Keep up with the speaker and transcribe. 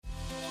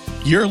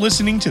You're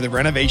listening to the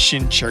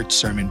Renovation Church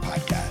Sermon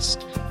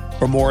Podcast.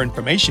 For more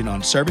information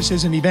on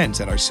services and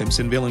events at our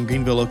Simpsonville and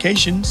Greenville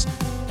locations,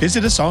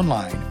 visit us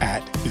online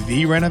at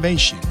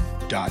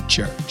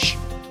therenovation.church.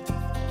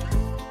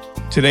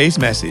 Today's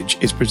message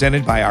is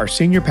presented by our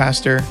senior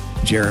pastor,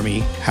 Jeremy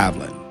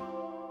Havlin.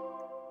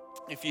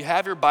 If you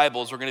have your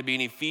Bibles, we're going to be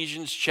in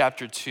Ephesians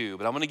chapter 2,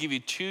 but I'm going to give you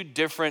two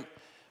different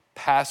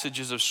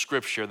passages of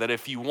Scripture that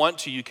if you want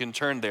to, you can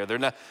turn there.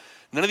 None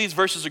of these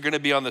verses are going to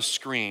be on the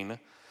screen,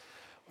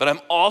 but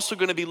I'm also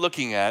going to be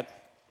looking at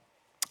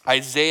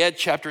Isaiah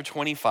chapter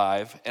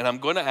 25, and I'm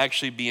going to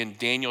actually be in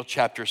Daniel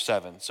chapter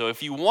 7. So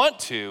if you want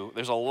to,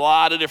 there's a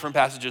lot of different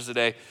passages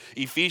today.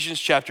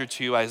 Ephesians chapter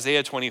 2,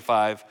 Isaiah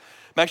 25.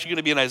 I'm actually going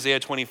to be in Isaiah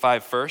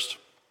 25 first,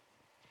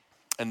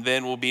 and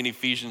then we'll be in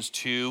Ephesians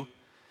 2,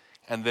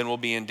 and then we'll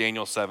be in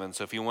Daniel 7.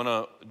 So if you want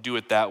to do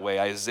it that way,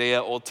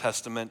 Isaiah, Old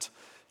Testament,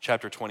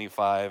 chapter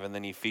 25, and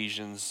then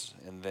Ephesians,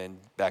 and then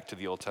back to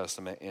the Old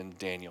Testament in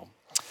Daniel.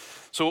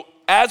 So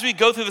as we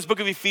go through this book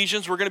of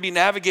Ephesians, we're going to be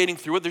navigating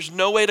through it. There's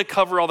no way to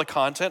cover all the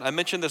content. I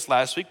mentioned this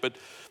last week, but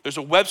there's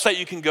a website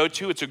you can go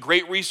to. It's a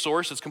great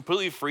resource. It's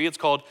completely free. It's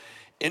called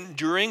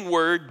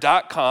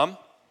enduringword.com,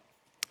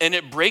 and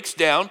it breaks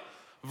down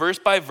verse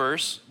by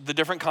verse the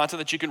different content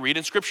that you can read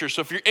in Scripture. So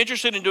if you're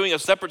interested in doing a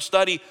separate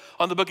study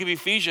on the book of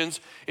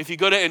Ephesians, if you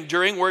go to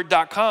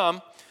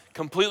enduringword.com,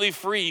 completely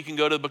free, you can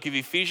go to the book of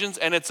Ephesians,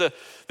 and it's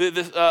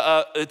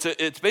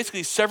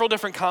basically several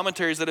different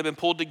commentaries that have been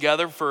pulled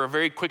together for a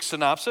very quick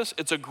synopsis.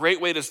 It's a great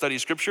way to study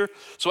Scripture.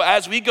 So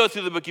as we go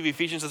through the book of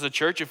Ephesians as a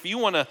church, if you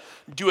want to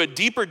do a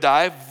deeper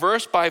dive,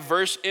 verse by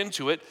verse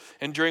into it,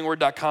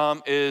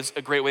 enduringword.com is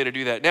a great way to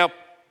do that. Now,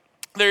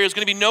 there is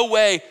going to be no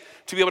way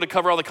to be able to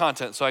cover all the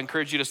content, so I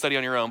encourage you to study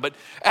on your own. But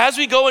as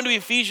we go into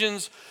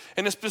Ephesians,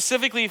 and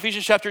specifically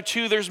Ephesians chapter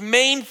 2, there's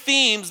main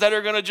themes that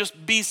are going to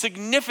just be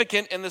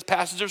significant in this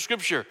passage of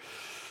Scripture.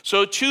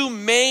 So two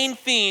main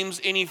themes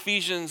in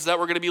Ephesians that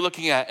we're going to be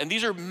looking at, and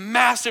these are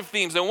massive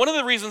themes. And one of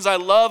the reasons I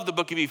love the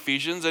book of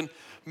Ephesians, and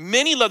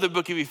many love the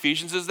book of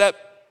Ephesians, is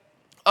that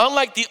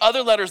unlike the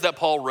other letters that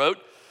Paul wrote,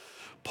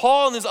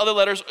 Paul in his other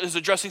letters is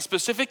addressing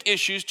specific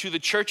issues to the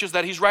churches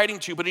that he's writing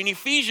to. But in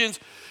Ephesians,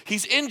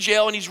 he's in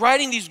jail and he's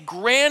writing this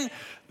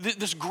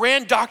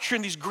grand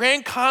doctrine, these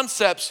grand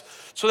concepts,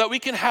 so that we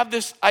can have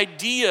this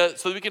idea,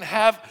 so that we can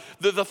have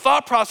the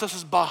thought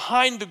processes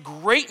behind the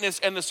greatness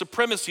and the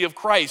supremacy of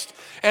Christ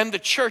and the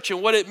church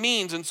and what it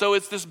means. And so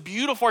it's this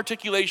beautiful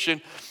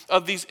articulation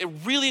of these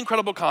really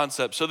incredible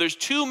concepts. So there's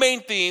two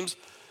main themes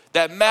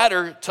that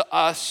matter to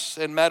us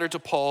and matter to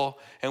Paul,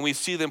 and we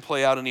see them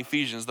play out in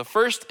Ephesians. The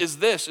first is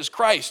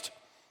Christ.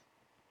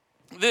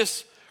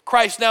 This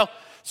Christ. Now,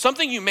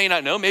 something you may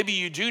not know, maybe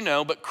you do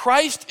know, but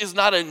Christ is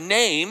not a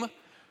name.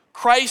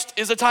 Christ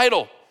is a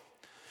title.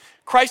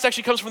 Christ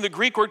actually comes from the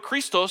Greek word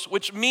Christos,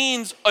 which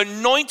means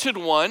anointed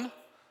one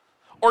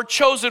or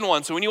chosen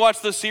one. So when you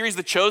watch the series,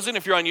 The Chosen,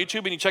 if you're on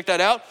YouTube and you check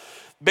that out,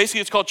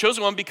 basically it's called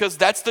Chosen One because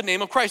that's the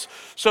name of Christ.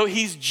 So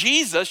he's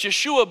Jesus,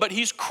 Yeshua, but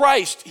he's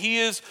Christ. He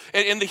is,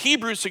 in the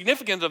Hebrew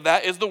significance of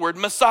that is the word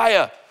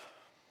Messiah.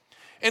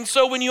 And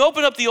so when you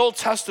open up the Old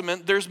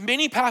Testament, there's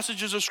many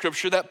passages of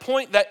Scripture that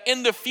point that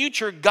in the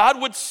future,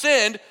 God would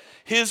send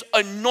his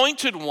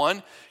anointed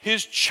one,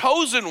 his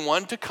chosen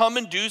one, to come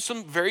and do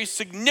some very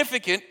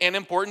significant and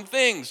important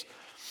things.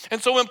 And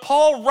so when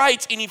Paul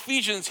writes in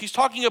Ephesians, he's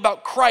talking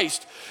about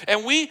Christ.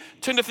 And we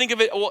tend to think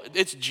of it, well,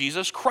 it's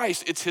Jesus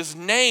Christ. It's his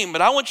name.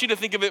 But I want you to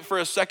think of it for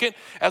a second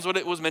as what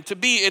it was meant to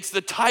be. It's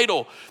the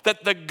title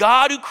that the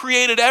God who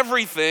created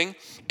everything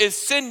is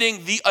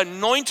sending the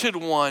anointed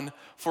one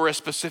for a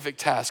specific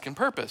task and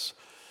purpose.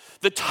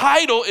 The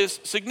title is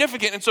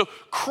significant. And so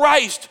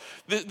Christ,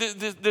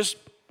 this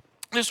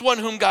one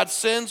whom God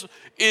sends,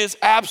 is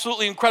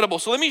absolutely incredible.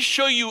 So let me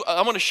show you,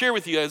 I want to share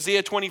with you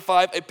Isaiah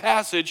 25, a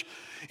passage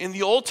in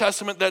the Old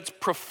Testament that's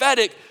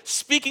prophetic,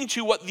 speaking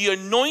to what the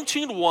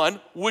anointed one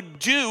would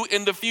do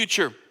in the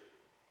future.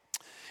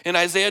 In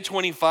Isaiah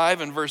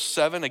 25 and verse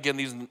 7, again,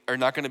 these are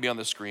not going to be on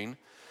the screen,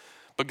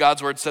 but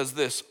God's word says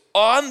this: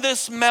 on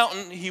this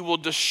mountain he will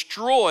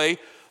destroy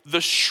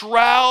the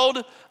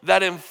shroud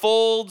that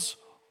enfolds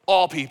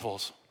all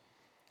peoples.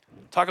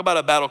 Talk about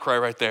a battle cry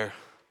right there.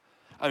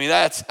 I mean,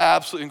 that's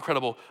absolutely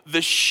incredible.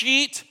 The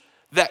sheet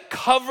that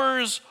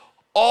covers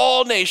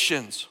all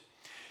nations.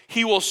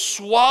 He will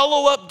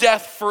swallow up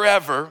death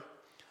forever.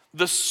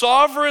 The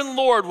sovereign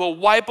Lord will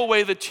wipe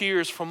away the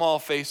tears from all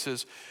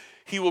faces.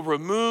 He will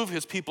remove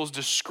his people's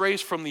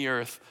disgrace from the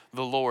earth.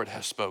 The Lord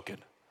has spoken.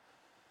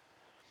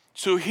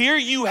 So here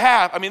you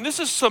have, this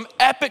is some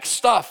epic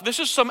stuff. This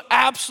is some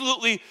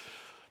absolutely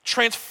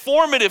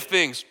transformative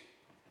things.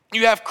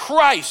 You have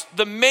Christ,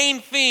 the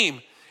main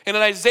theme. And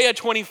in Isaiah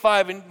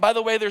 25, and by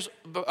the way, there's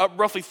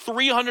roughly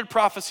 300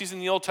 prophecies in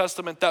the Old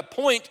Testament that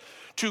point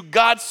to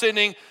God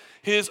sending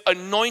his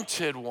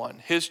anointed one,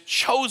 his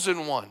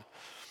chosen one.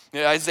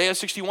 Isaiah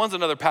 61 is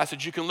another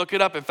passage. You can look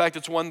it up. In fact,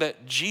 it's one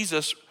that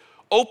Jesus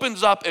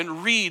opens up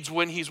and reads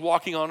when he's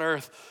walking on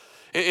earth.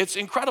 It's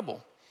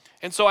incredible.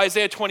 And so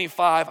Isaiah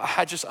 25,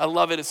 I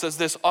love it. It says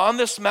this: on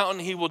this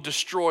mountain he will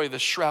destroy the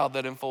shroud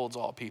that enfolds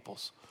all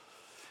peoples.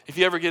 If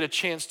you ever get a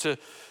chance to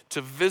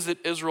visit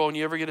Israel and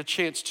you ever get a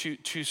chance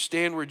to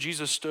stand where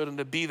Jesus stood and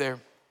to be there,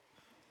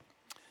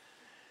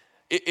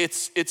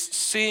 it's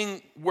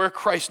seeing where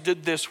Christ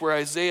did this, where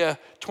Isaiah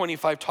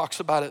 25 talks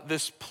about it,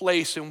 this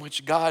place in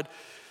which God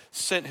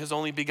sent his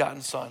only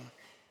begotten son.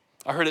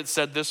 I heard it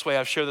said this way,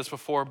 I've shared this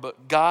before,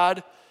 but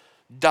God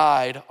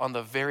died on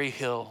the very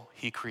hill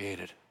he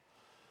created.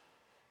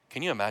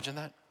 Can you imagine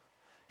that?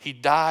 He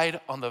died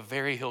on the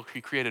very hill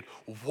he created.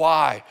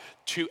 Why?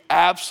 To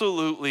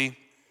absolutely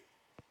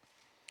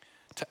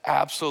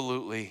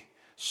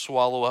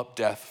swallow up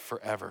death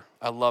forever.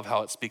 I love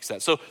how it speaks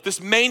that. So this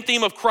main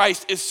theme of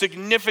Christ is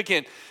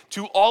significant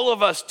to all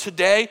of us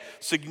today,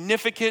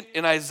 significant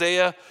in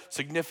Isaiah,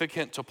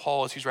 significant to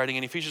Paul as he's writing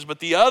in Ephesians. But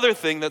the other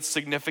thing that's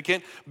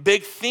significant,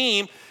 big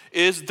theme,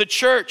 is the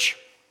church.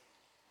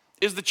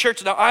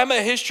 Now, I'm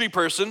a history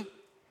person.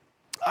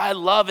 I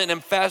love and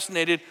am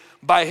fascinated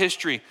by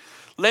history.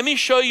 Let me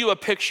show you a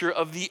picture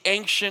of the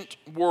ancient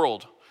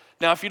world.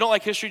 Now, if you don't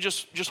like history,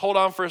 just hold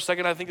on for a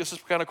second. I think this is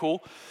kind of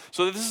cool.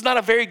 So this is not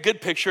a very good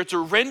picture. It's a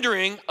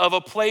rendering of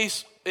a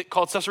place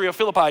called Caesarea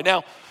Philippi.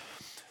 Now,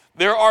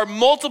 there are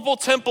multiple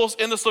temples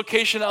in this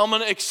location. I'm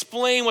going to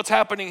explain what's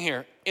happening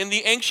here. In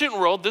the ancient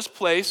world, this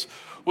place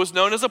was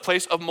known as a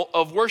place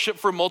of worship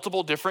for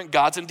multiple different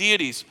gods and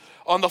deities.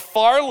 On the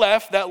far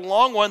left, that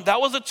long one, that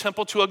was a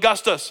temple to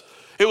Augustus.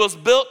 It was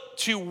built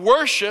to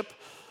worship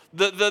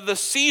the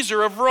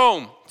Caesar of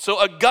Rome. So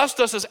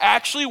Augustus is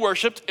actually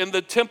worshiped in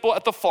the temple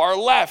at the far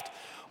left.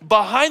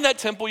 Behind that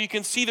temple, you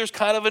can see there's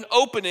kind of an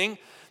opening.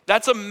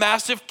 That's a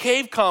massive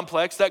cave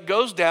complex that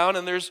goes down,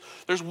 and there's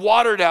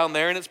water down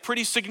there, and it's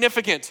pretty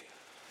significant.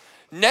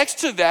 Next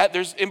to that,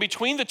 there's in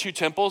between the two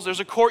temples, there's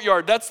a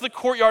courtyard. That's the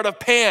courtyard of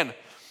Pan.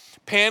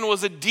 Pan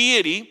was a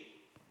deity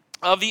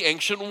of the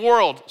ancient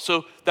world.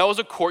 So that was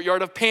a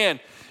courtyard of Pan.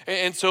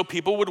 And so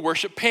people would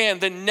worship Pan.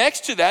 Then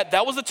next to that,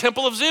 that was the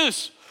temple of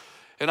Zeus.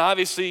 And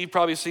obviously, you've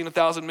probably seen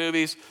 1,000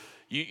 movies.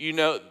 You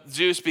know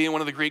Zeus being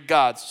one of the Greek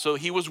gods. So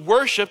he was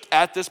worshiped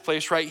at this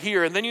place right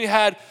here. And then you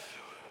had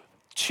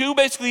two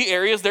basically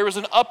areas. There was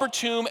an upper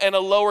tomb and a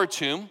lower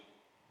tomb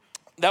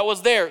that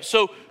was there.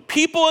 So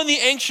people in the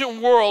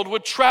ancient world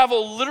would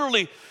travel,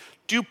 literally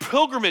do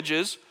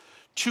pilgrimages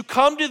to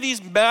come to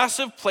these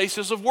massive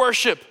places of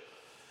worship.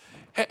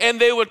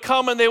 And they would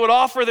come and they would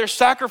offer their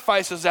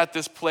sacrifices at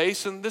this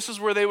place. And this is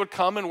where they would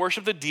come and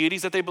worship the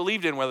deities that they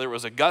believed in, whether it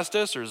was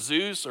Augustus or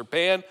Zeus or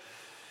Pan.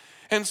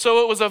 And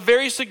so it was a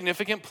very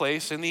significant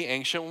place in the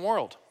ancient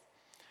world.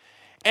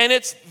 And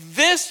it's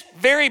this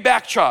very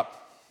backdrop.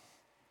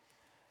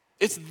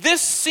 It's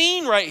this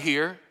scene right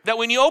here that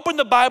when you open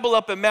the Bible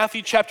up in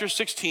Matthew chapter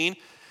 16,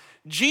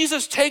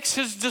 Jesus takes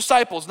his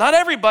disciples, not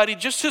everybody,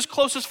 just his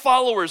closest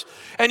followers,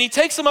 and he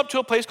takes them up to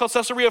a place called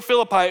Caesarea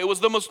Philippi. It was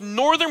the most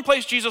northern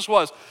place Jesus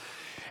was.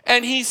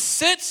 And he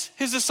sits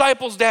his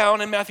disciples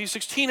down in Matthew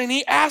 16, and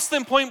he asks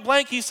them point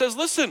blank, he says,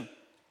 listen,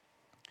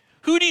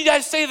 who do you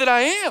guys say that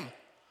I am?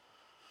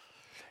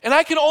 And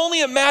I can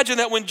only imagine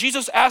that when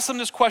Jesus asks them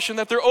this question,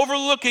 that they're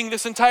overlooking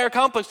this entire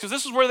complex, because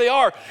this is where they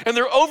are. And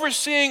they're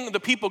overseeing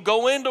the people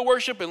go into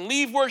worship and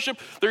leave worship.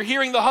 They're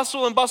hearing the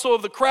hustle and bustle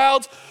of the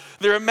crowds.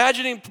 They're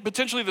imagining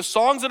potentially the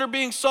songs that are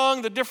being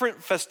sung, the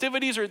different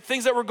festivities or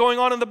things that were going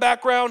on in the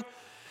background.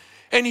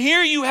 And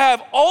here you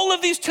have all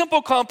of these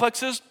temple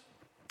complexes,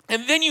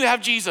 and then you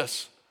have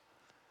Jesus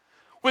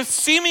with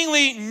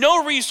seemingly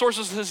no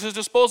resources at his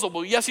disposal.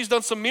 Well, yes, he's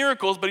done some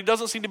miracles, but he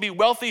doesn't seem to be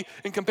wealthy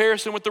in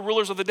comparison with the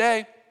rulers of the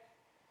day.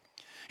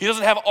 He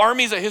doesn't have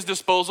armies at his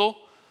disposal.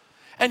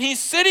 And he's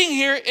sitting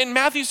here in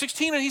Matthew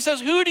 16 and he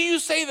says, who do you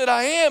say that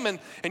I am? And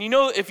you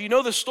know, if you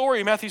know the story,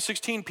 in Matthew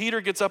 16,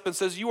 Peter gets up and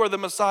says, you are the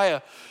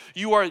Messiah.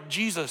 You are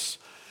Jesus.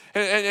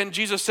 And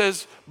Jesus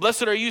says,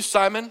 blessed are you,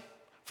 Simon,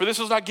 for this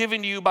was not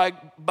given to you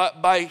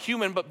by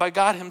human, but by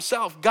God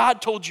himself.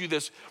 God told you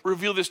this,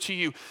 revealed this to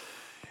you.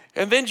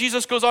 And then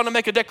Jesus goes on to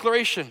make a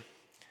declaration.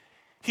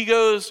 He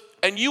goes,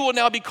 and you will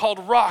now be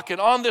called rock,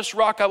 and on this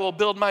rock I will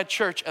build my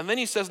church. And then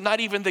he says, not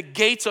even the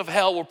gates of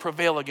hell will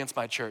prevail against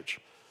my church.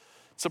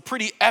 It's a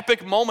pretty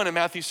epic moment in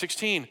Matthew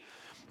 16.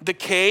 The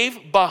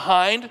cave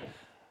behind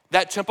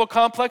that temple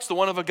complex, the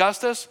one of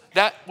Augustus,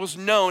 that was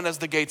known as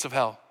the gates of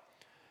hell.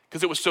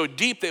 Because it was so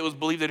deep that it was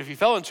believed that if you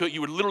fell into it, you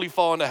would literally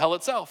fall into hell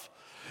itself.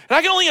 And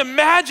I can only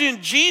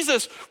imagine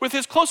Jesus with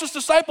his closest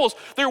disciples.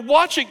 They're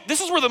watching. This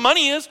is where the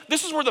money is.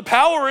 This is where the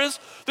power is.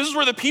 This is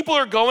where the people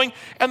are going.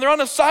 And they're on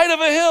the side of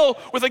a hill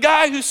with a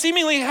guy who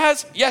seemingly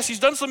has, yes, he's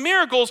done some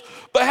miracles,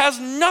 but has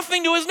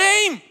nothing to his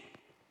name.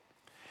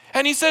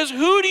 And he says,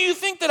 who do you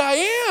think that I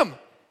am?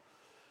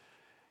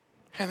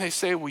 And they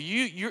say, well,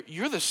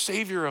 you're the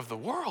Savior of the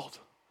world.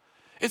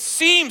 It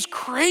seems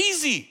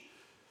crazy.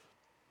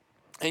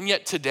 And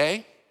yet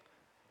today,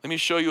 let me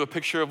show you a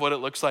picture of what it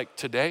looks like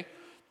today.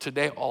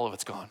 Today, all of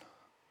it's gone.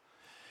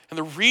 And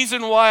the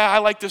reason why I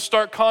like this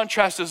stark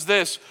contrast is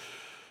this.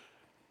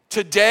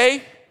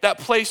 Today, that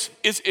place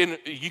is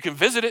you can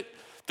visit it.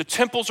 The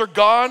temples are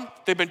gone.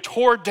 They've been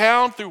torn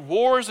down through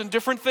wars and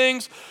different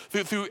things,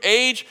 through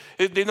age.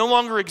 They no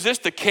longer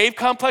exist. The cave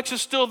complex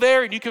is still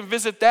there, and you can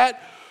visit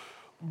that.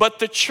 But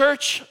the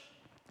church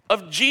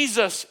of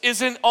Jesus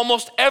is in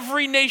almost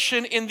every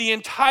nation in the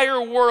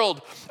entire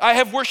world. I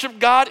have worshiped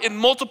God in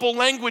multiple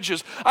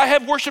languages. I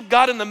have worshiped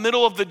God in the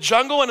middle of the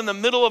jungle and in the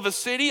middle of a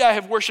city. I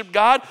have worshiped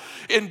God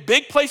in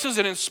big places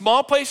and in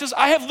small places.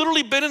 I have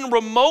literally been in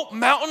remote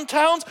mountain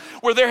towns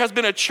where there has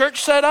been a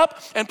church set up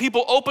and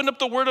people opened up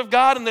the word of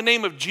God and the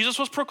name of Jesus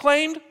was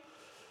proclaimed.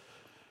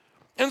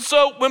 And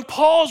so when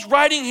Paul's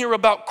writing here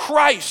about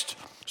Christ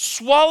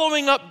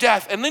swallowing up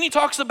death, and then he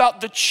talks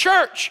about the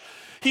church,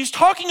 he's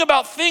talking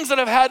about things that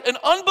have had an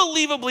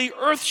unbelievably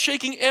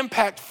earth-shaking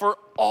impact for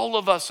all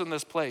of us in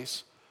this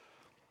place.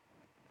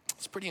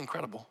 It's pretty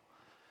incredible.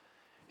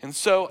 And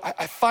so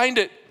I find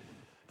it,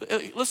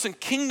 listen,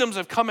 kingdoms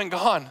have come and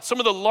gone. Some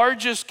of the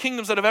largest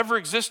kingdoms that have ever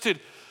existed,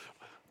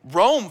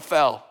 Rome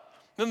fell.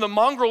 Then the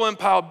Mongol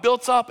Empire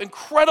built up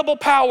incredible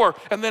power,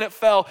 and then it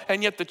fell.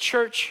 And yet the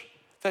church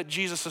that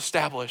Jesus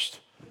established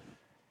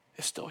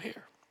is still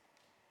here.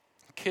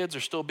 Kids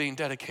are still being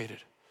dedicated.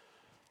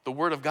 The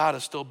word of God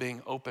is still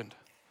being opened.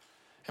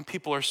 And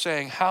people are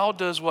saying, how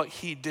does what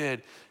he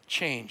did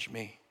change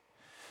me?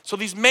 So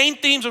these main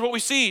themes are what we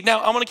see.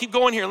 Now, I'm going to keep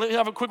going here. Let me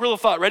have a quick little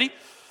thought. Ready?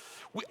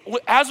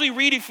 As we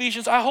read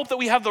Ephesians, I hope that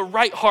we have the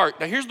right heart.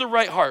 Now, here's the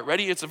right heart.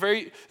 Ready? It's a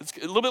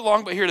little bit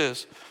long, but here it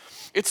is.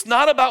 It's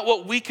not about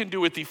what we can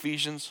do with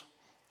Ephesians.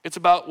 It's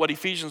about what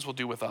Ephesians will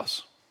do with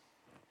us.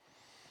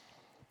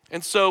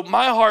 And so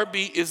my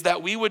heartbeat is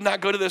that we would not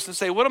go to this and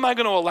say, what am I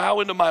going to allow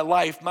into my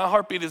life? My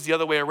heartbeat is the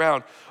other way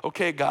around.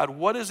 Okay, God,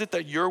 what is it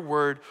that your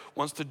word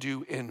wants to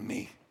do in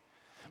me?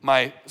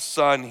 My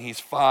son,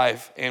 he's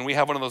 5, and we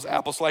have one of those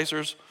apple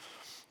slicers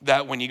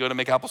that when you go to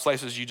make apple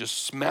slices, you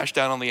just smash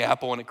down on the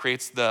apple and it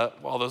creates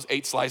all those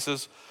 8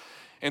 slices.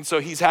 And so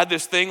he's had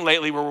this thing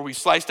lately where we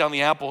slice down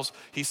the apples,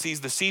 he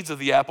sees the seeds of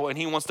the apple, and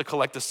he wants to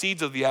collect the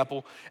seeds of the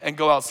apple and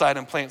go outside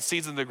and plant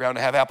seeds in the ground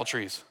to have apple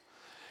trees.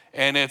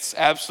 And it's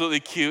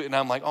absolutely cute. And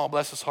I'm like, oh,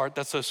 bless his heart.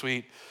 That's so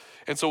sweet.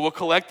 And so we'll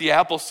collect the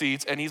apple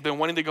seeds. And he's been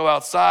wanting to go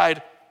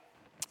outside.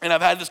 And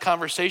I've had this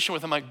conversation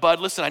with him like,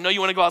 bud, listen, I know you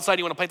want to go outside.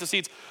 You want to plant the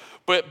seeds.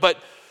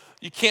 But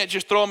you can't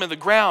just throw them in the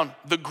ground.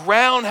 The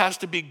ground has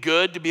to be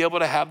good to be able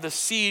to have the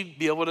seed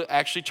be able to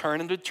actually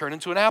turn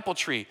into an apple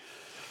tree.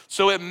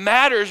 So it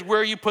matters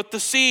where you put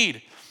the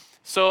seed.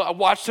 So I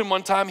watched him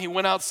one time. He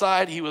went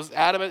outside. He was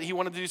adamant. He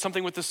wanted to do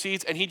something with the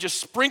seeds. And he just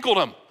sprinkled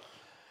them.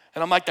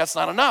 And I'm like, that's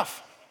not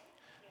enough.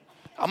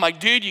 I'm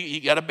like, dude,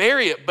 you got to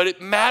bury it. But it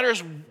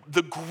matters.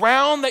 The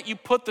ground that you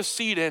put the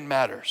seed in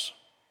matters.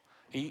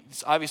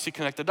 He's obviously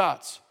connect the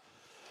dots.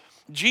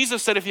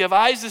 Jesus said, if you have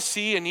eyes to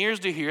see and ears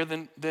to hear,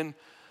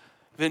 then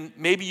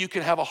maybe you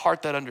can have a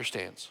heart that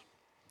understands.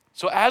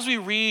 So as we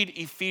read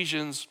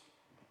Ephesians,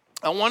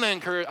 I want to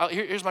encourage,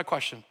 here's my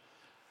question.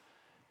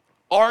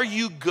 Are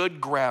you good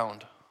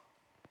ground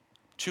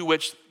to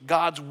which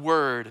God's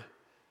word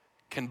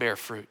can bear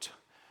fruit?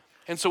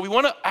 And so we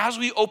want to, as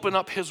we open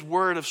up his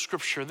word of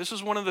scripture, this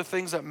is one of the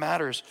things that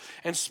matters.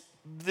 And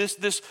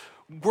this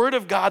word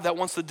of God that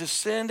wants to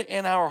descend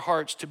in our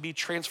hearts to be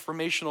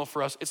transformational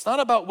for us, it's not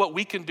about what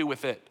we can do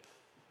with it.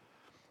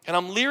 And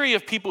I'm leery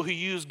of people who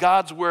use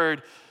God's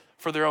word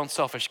for their own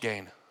selfish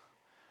gain.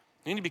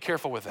 You need to be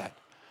careful with that.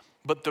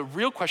 But the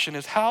real question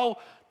is, how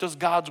does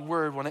God's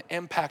word want to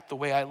impact the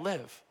way I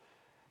live?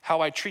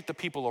 How I treat the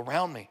people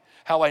around me?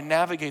 How I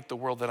navigate the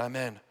world that I'm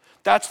in?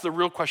 That's the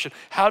real question.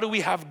 How do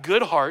we have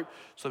good heart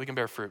so we can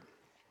bear fruit?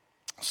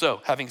 So,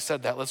 having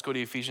said that, let's go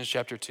to Ephesians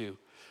chapter 2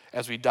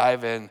 as we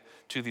dive in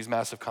to these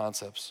massive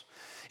concepts.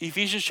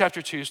 Ephesians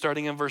chapter 2,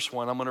 starting in verse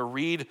 1, I'm going to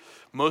read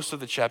most of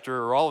the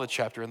chapter or all of the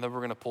chapter, and then we're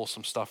going to pull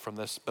some stuff from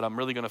this, but I'm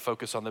really going to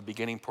focus on the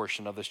beginning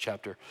portion of this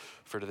chapter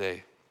for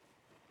today.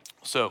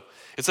 So,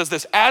 it says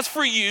this, as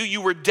for you,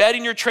 you were dead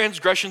in your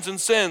transgressions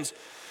and sins,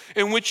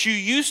 in which you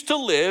used to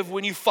live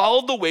when you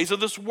followed the ways of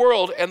this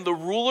world and the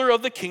ruler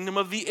of the kingdom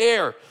of the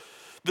air,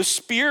 the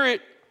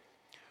spirit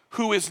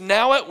who is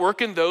now at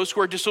work in those who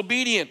are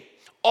disobedient.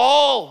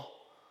 All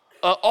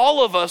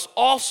of us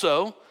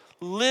also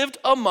lived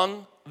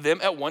among them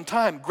at one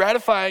time,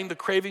 gratifying the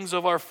cravings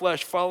of our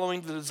flesh,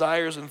 following the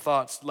desires and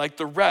thoughts. Like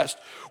the rest,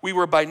 we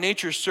were by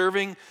nature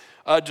deserving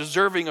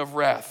of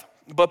wrath.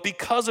 But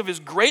because of his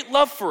great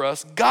love for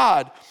us,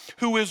 God,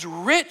 who is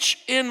rich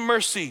in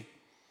mercy,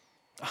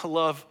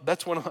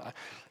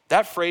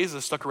 that phrase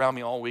has stuck around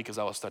me all week as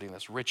I was studying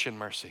this, rich in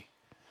mercy.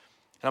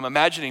 And I'm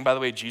imagining, by the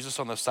way, Jesus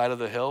on the side of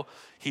the hill,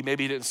 he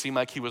maybe didn't seem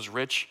like he was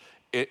rich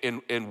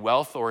in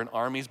wealth or in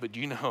armies, but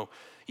do you know,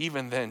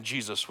 even then,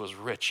 Jesus was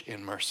rich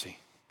in mercy.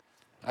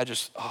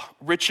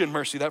 Rich in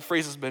mercy, that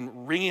phrase has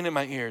been ringing in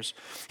my ears.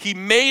 He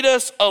made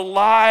us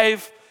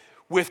alive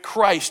with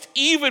Christ,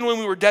 even when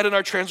we were dead in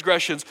our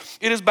transgressions.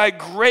 It is by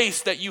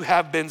grace that you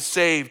have been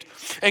saved.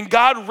 And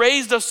God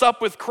raised us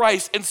up with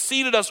Christ and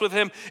seated us with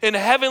him in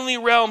heavenly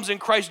realms in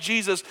Christ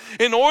Jesus,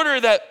 in order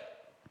that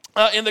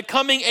in the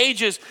coming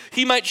ages,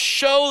 he might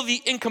show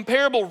the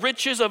incomparable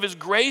riches of his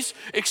grace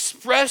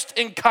expressed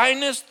in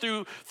kindness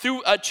to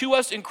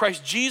us in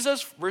Christ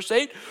Jesus. Verse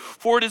 8,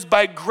 for it is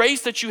by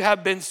grace that you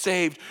have been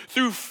saved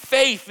through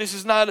faith. This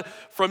is not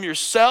from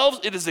yourselves.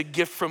 It is a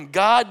gift from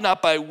God,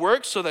 not by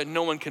works, so that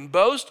no one can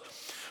boast.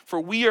 For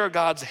we are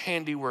God's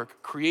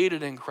handiwork,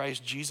 created in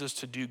Christ Jesus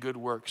to do good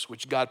works,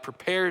 which God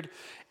prepared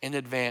in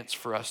advance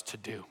for us to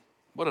do.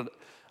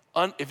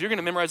 If you're going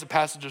to memorize a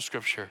passage of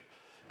scripture,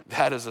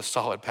 that is a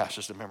solid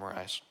passage to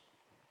memorize.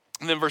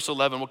 And then verse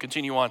 11, we'll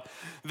continue on.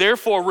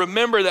 Therefore,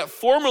 remember that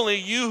formerly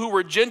you who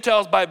were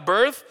Gentiles by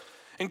birth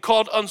and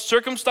called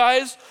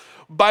uncircumcised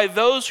by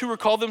those who were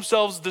called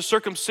themselves the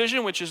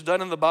circumcision, which is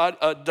done in the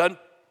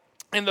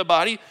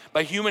body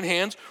by human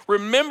hands.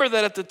 Remember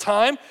that at the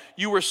time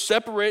you were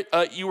separate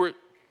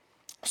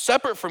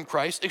from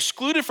Christ,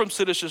 excluded from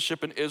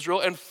citizenship in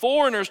Israel, and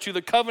foreigners to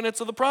the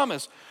covenants of the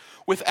promise,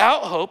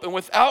 without hope and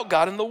without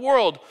God in the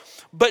world.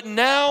 But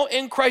now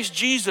in Christ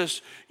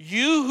Jesus,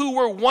 you who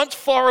were once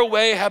far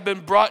away have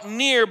been brought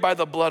near by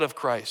the blood of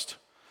Christ.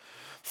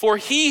 For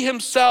he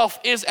himself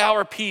is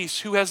our peace,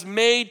 who has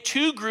made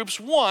two groups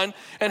one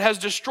and has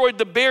destroyed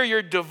the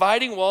barrier,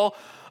 dividing wall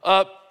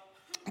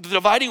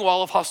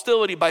of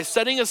hostility by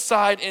setting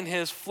aside in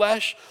his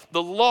flesh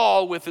the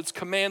law with its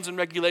commands and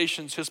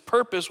regulations. His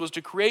purpose was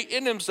to create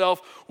in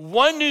himself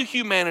one new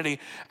humanity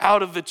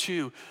out of the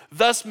two,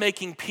 thus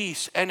making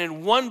peace, and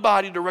in one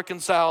body to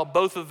reconcile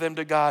both of them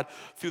to God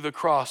through the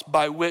cross,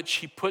 by which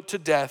he put to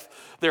death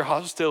their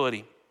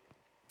hostility.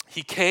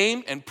 He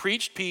came and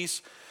preached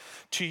peace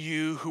to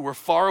you who were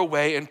far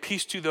away and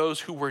peace to those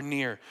who were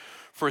near.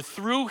 For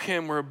through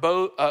him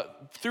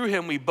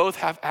we both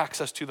have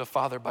access to the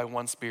Father by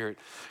one Spirit.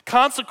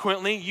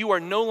 Consequently, you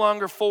are no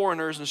longer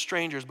foreigners and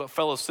strangers, but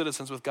fellow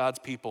citizens with God's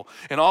people,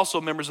 and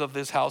also members of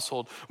this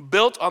household,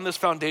 built on this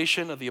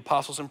foundation of the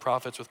apostles and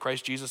prophets, with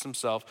Christ Jesus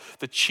himself,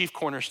 the chief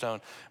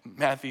cornerstone.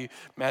 Matthew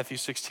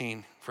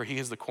 16. For he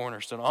is the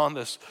cornerstone. On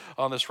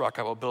this rock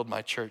I will build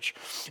my church.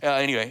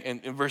 Anyway,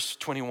 in verse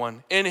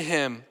 21, in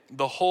him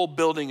the whole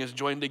building is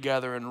joined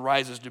together and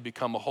rises to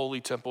become a holy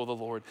temple of the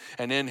Lord.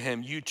 And in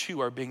him you too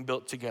are being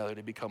built together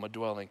to become a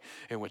dwelling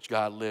in which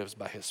God lives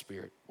by his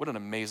Spirit. What an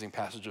amazing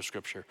passage of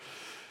scripture.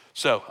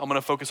 So I'm going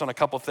to focus on a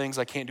couple things.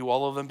 I can't do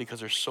all of them because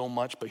there's so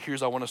much, but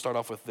I want to start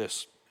off with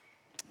this.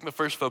 The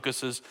first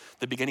focus is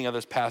the beginning of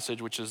this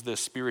passage, which is this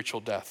spiritual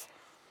death.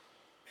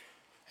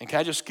 And can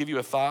I just give you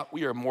a thought?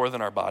 We are more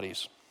than our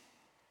bodies.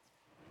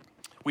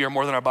 We are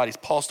more than our bodies.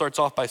 Paul starts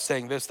off by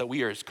saying this, that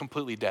we are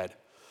completely dead.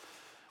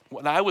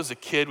 When I was a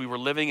kid, we were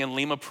living in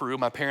Lima, Peru.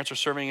 My parents were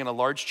serving in a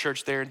large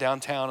church there in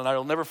downtown, and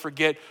I'll never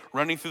forget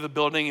running through the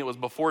building. It was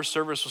before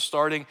service was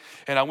starting,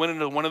 and I went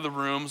into one of the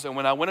rooms, and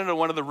when I went into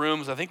one of the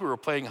rooms, I think we were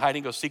playing hide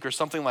and go seek or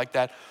something like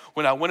that.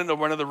 When I went into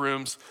one of the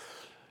rooms,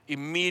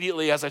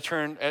 immediately as I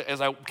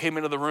came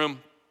into the room,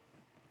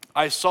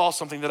 I saw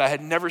something that I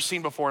had never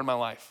seen before in my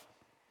life.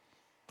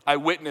 I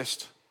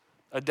witnessed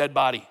a dead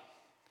body,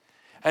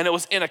 and it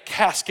was in a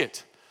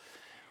casket,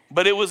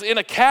 but it was in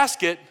a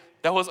casket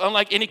that was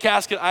unlike any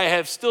casket I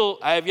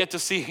have yet to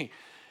see.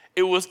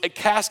 It was a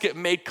casket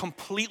made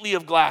completely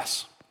of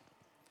glass.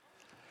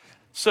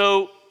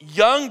 So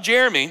young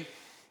Jeremy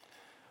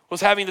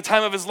was having the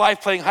time of his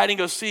life playing hide and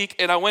go seek,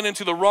 and I went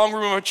into the wrong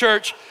room of a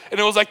church, and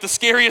it was like the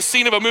scariest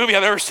scene of a movie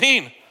I've ever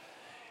seen.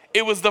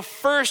 It was the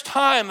first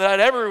time that I'd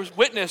ever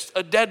witnessed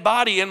a dead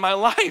body in my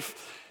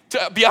life.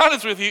 To be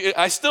honest with you,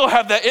 I still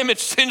have that image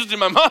singed in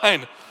my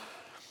mind.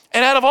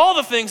 And out of all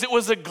the things, it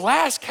was a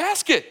glass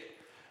casket.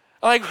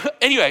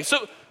 Anyway,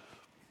 so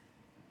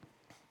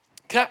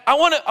I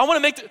want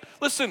to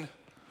listen,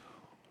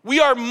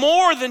 we are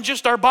more than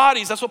just our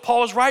bodies. That's what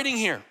Paul is writing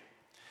here.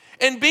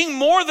 And being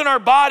more than our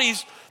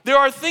bodies, there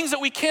are things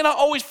that we cannot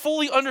always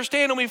fully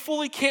understand and we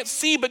fully can't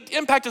see, but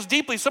impact us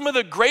deeply. Some of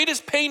the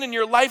greatest pain in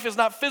your life is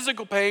not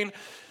physical pain.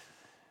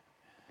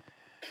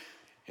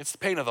 It's the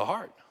pain of the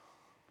heart.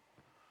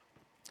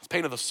 It's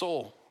pain of the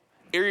soul.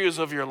 Areas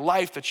of your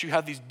life that you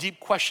have these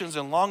deep questions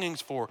and longings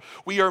for.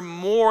 We are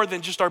more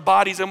than just our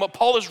bodies. And what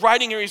Paul is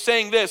writing here, he's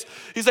saying this.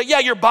 He's like, yeah,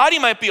 your body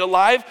might be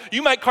alive.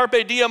 You might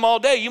carpe diem all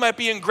day. You might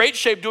be in great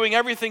shape doing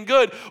everything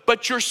good.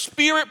 But your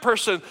spirit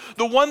person,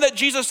 the one that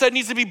Jesus said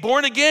needs to be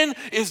born again,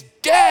 is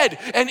dead.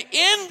 And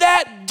in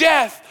that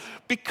death,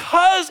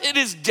 because it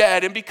is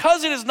dead and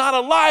because it is not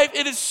alive,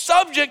 it is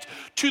subject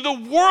to the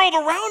world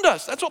around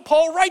us. That's what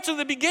Paul writes in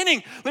the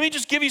beginning. Let me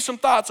just give you some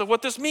thoughts of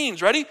what this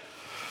means. Ready?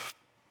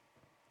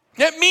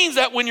 That means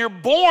that when you're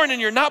born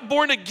and you're not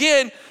born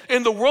again,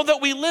 in the world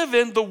that we live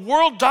in, the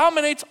world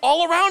dominates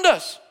all around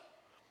us.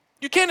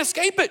 You can't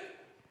escape it.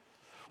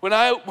 When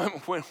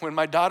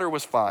my daughter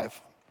was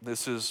 5,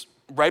 this is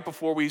right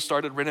before we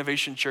started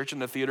Renovation Church in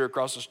the theater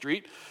across the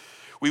street,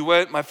 we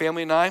went, my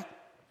family and I,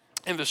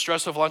 in the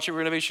stress of launching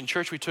Renovation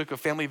Church, we took a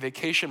family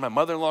vacation. My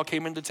mother-in-law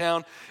came into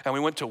town, and we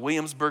went to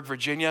Williamsburg,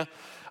 Virginia.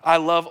 I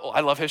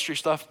love history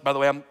stuff. By the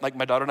way, I'm like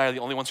my daughter and I are the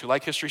only ones who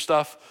like history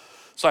stuff.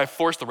 So I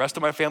forced the rest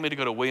of my family to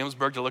go to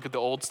Williamsburg to look at the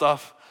old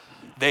stuff.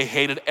 They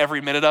hated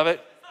every minute of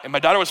it. And my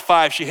daughter was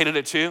 5, she hated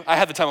it too. I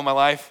had the time of my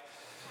life.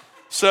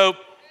 So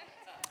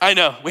I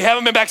know, we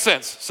haven't been back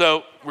since.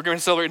 So we're going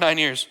to celebrate 9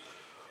 years.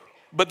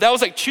 But that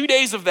was like 2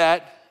 days of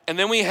that. And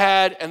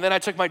then I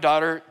took my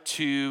daughter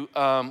to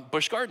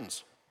Busch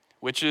Gardens,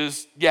 which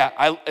is,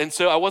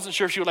 so I wasn't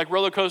sure if she would like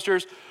roller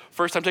coasters.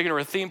 First time taking her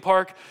to a theme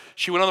park.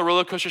 She went on the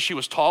roller coaster. She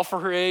was tall for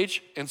her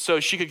age. And so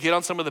she could get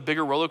on some of the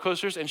bigger roller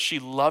coasters and she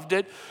loved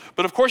it.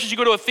 But of course, as you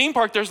go to a theme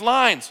park, there's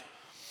lines.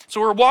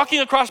 So we're walking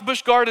across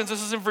Busch Gardens.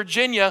 This is in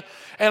Virginia.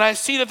 And I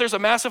see that there's a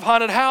massive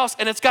haunted house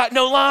and it's got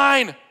no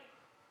line.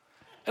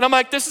 And I'm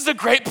like, this is a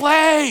great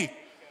play.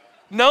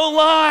 No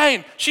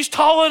line. She's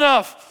tall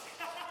enough.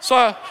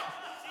 So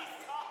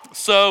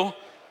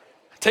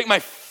take my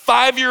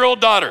 5-year-old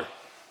daughter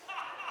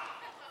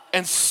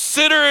and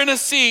sit her in a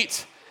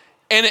seat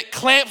and it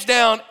clamps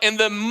down. And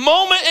the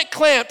moment it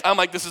clamped, I'm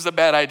like, this is a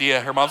bad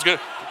idea.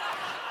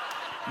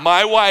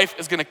 My wife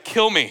is gonna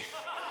kill me.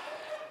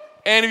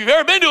 And if you've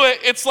ever been to it,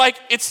 it's like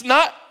a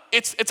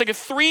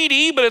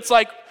 3D, but it's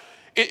like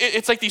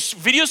these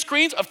video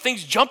screens of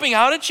things jumping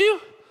out at you.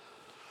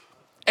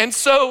 And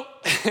so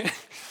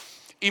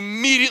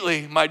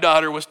immediately my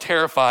daughter was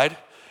terrified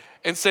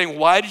and saying,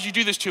 why did you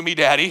do this to me,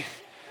 Daddy?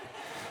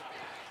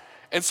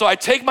 And so I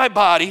take my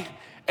body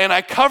and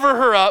I cover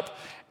her up,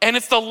 and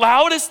it's the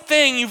loudest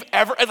thing you've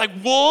ever, it's like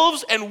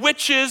wolves and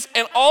witches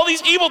and all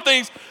these evil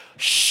things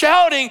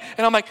shouting.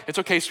 And I'm like, it's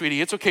okay,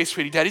 sweetie. It's okay,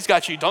 sweetie. Daddy's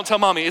got you. Don't tell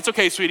mommy. It's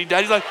okay, sweetie.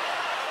 Daddy's like,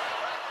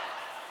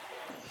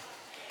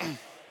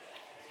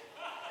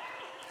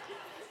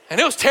 and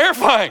it was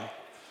terrifying.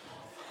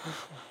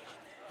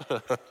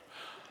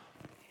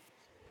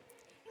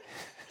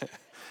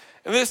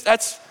 And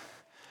that's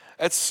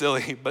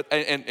silly, but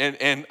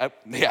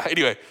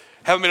anyway,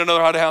 haven't been in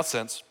another haunted house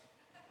since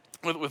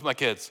with my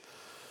kids.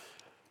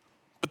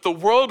 But the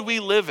world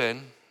we live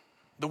in,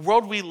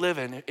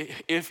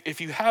 if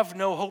you have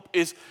no hope,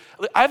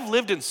 I've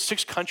lived in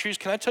 6 countries.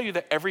 Can I tell you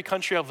that every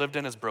country I've lived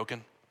in is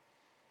broken?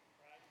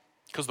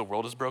 Because the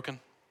world is broken.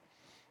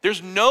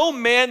 There's no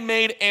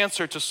man-made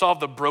answer to solve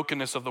the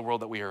brokenness of the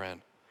world that we are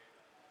in.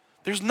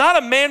 There's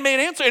not a man-made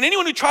answer. And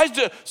anyone who tries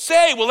to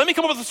say, well, let me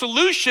come up with a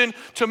solution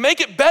to make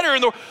it better,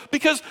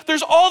 because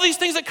there's all these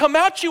things that come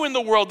at you in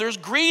the world. There's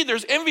greed,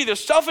 there's envy,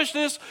 there's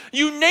selfishness,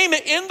 you name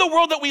it. In the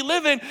world that we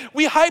live in,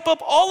 we hype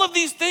up all of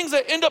these things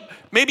that end up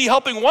maybe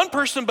helping one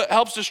person, but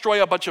helps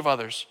destroy a bunch of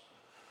others.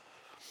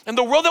 And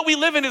the world that we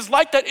live in is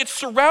like that. It's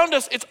surround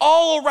us, it's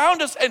all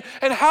around us. And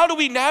how do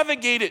we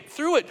navigate it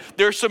through it?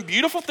 There are some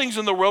beautiful things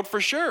in the world for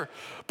sure,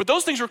 but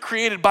those things were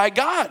created by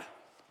God.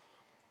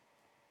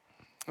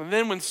 And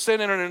then when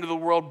sin entered into the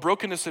world,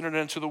 brokenness entered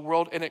into the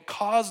world, and it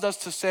caused us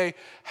to say,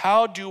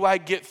 how do I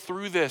get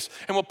through this?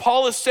 And what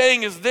Paul is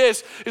saying is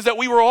that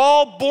we were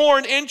all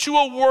born into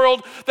a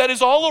world that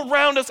is all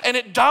around us, and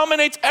it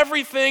dominates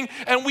everything,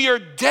 and we are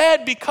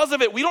dead because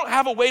of it. We don't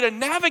have a way to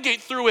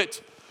navigate through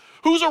it.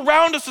 Who's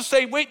around us to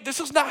say, wait, this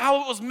is not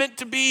how it was meant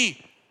to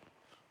be?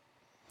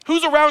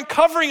 Who's around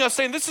covering us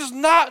saying, this is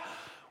not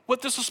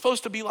what this is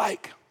supposed to be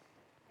like?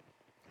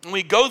 And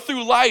we go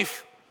through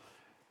life,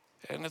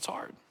 and it's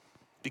hard.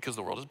 Because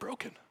the world is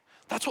broken.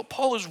 That's what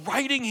Paul is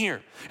writing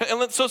here.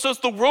 So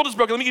the world is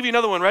broken. Let me give you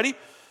another one. Ready?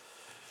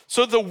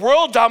 So the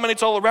world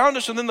dominates all around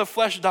us, and then the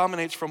flesh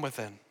dominates from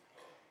within.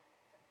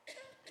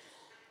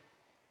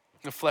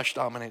 The flesh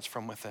dominates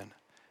from within.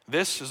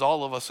 This is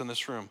all of us in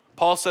this room.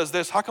 Paul says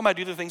this, how come I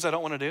do the things I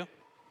don't want to do?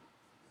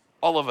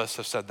 All of us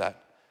have said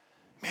that.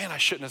 Man, I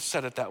shouldn't have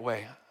said it that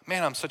way.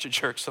 Man, I'm such a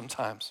jerk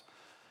sometimes.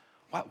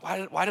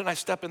 Why didn't I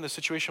step in this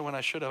situation when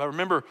I should have? I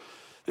remember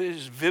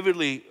this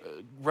vividly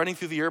running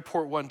through the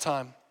airport one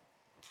time.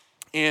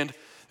 And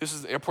this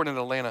is the airport in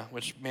Atlanta,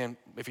 which, man,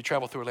 if you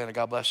travel through Atlanta,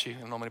 God bless you.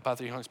 And I'm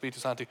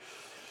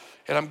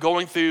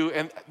going through,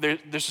 and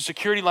there's a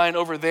security line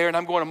over there, and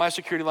I'm going to my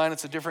security line.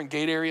 It's a different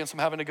gate area, and so I'm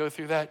having to go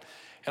through that.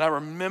 And I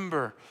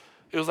remember,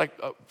 it was like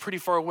pretty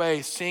far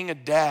away, seeing a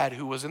dad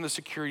who was in the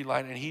security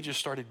line, and he just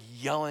started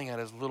yelling at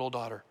his little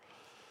daughter.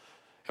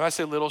 If I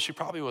say little, she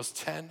probably was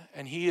 10,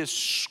 and he is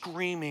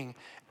screaming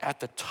at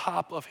the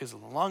top of his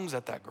lungs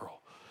at that girl.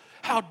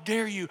 How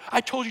dare you? I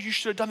told you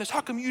should have done this.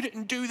 How come you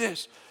didn't do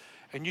this?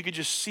 And you could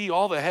just see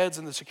all the heads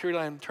in the security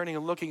line turning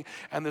and looking,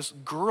 and this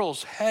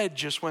girl's head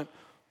just went,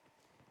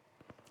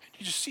 and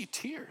you just see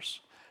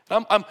tears.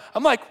 And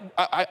I'm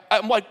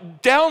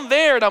like down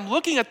there, and I'm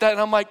looking at that, and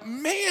I'm like,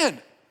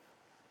 man.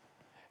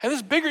 And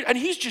this bigger, and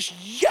he's just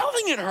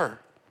yelling at her.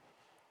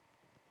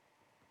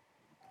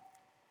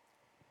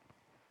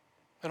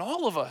 And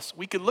all of us,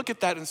 we could look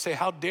at that and say,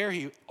 how dare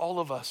he? All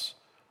of us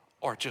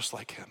are just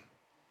like him.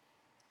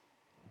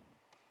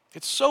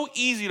 It's so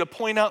easy to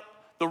point out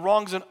the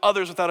wrongs in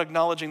others without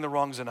acknowledging the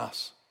wrongs in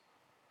us.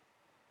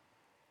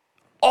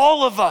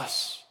 All of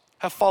us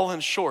have fallen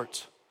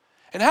short.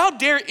 And how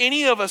dare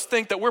any of us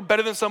think that we're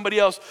better than somebody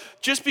else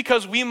just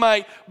because we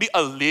might be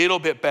a little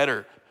bit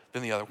better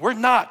than the other? We're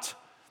not.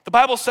 The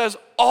Bible says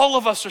all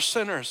of us are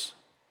sinners.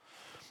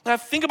 Now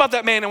think about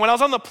that man, and when I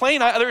was on the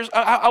plane,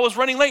 I was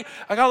running late.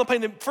 I got on the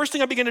plane, the first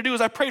thing I began to do is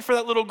I prayed for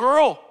that little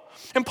girl.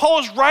 And Paul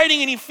is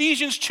writing in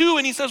Ephesians 2,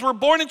 and he says we're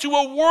born into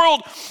a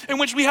world in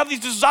which we have these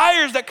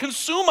desires that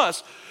consume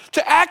us.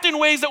 to act in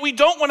ways that we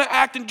don't want to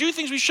act and do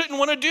things we shouldn't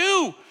want to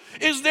do.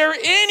 Is there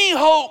any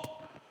hope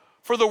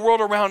for the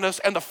world around us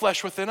and the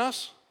flesh within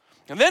us?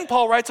 And then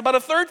Paul writes about a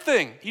third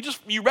thing.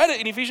 You read it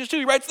in Ephesians 2.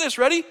 He writes this,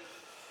 ready?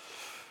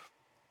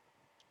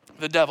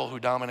 The devil who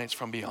dominates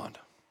from beyond.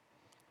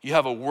 You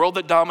have a world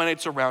that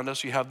dominates around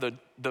us. You have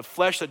the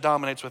flesh that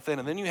dominates within.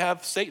 And then you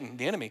have Satan,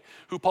 the enemy,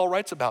 who Paul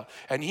writes about.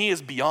 And he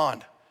is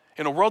beyond.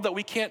 In a world that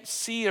we can't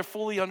see or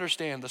fully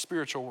understand, the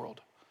spiritual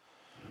world.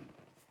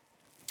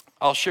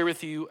 I'll share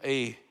with you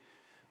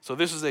so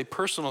this is a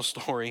personal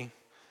story.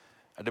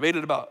 I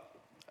debated about,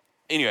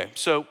 anyway,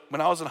 so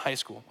when I was in high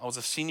school, I was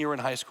a senior in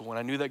high school when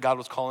I knew that God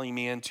was calling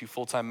me into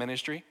full-time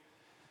ministry.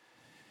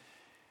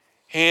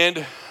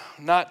 And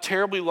not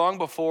terribly long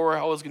before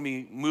I was going to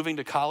be moving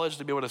to college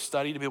to be able to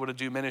study, to be able to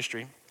do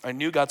ministry, I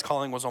knew God's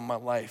calling was on my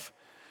life.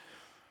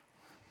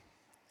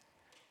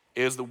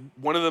 It was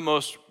one of the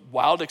most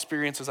wild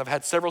experiences. I've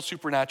had several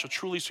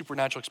truly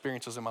supernatural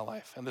experiences in my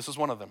life, and this is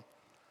one of them.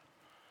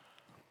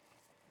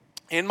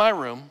 In my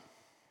room,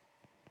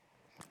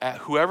 at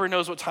whoever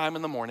knows what time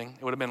in the morning,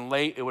 it would have been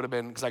late,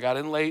 because I got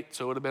in late,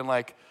 so it would have been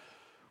like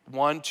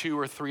 1, 2,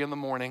 or 3 in the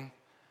morning.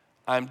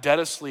 I'm dead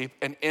asleep,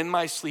 and in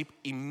my sleep,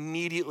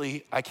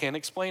 immediately, I can't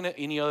explain it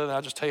any other than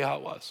I'll just tell you how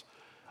it was.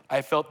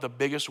 I felt the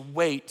biggest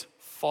weight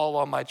fall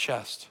on my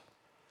chest.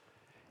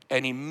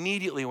 And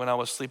immediately when I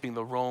was sleeping,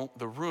 the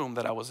room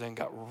that I was in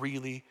got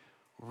really,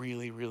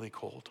 really, really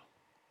cold.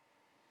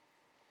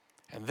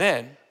 And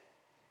then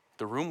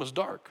the room was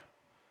dark,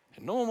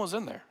 and no one was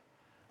in there.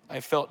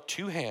 I felt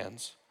 2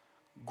 hands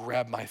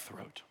grab my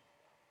throat.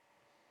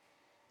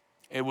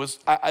 It was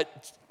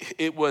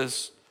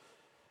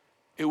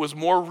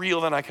more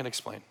real than I can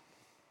explain.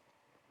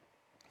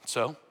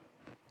 So,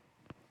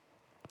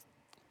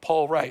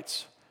 Paul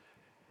writes,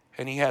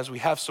 and we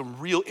have some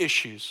real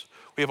issues.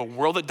 We have a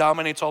world that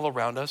dominates all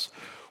around us.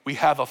 We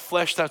have a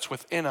flesh that's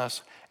within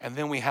us, and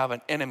then we have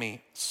an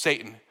enemy,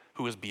 Satan,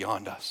 who is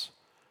beyond us.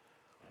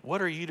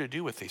 What are you to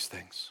do with these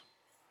things?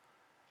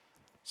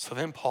 So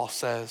then Paul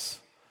says,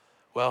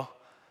 well,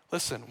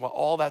 listen, while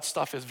all that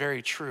stuff is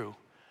very true,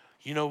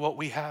 you know what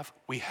we have?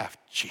 We have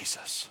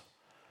Jesus.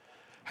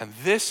 And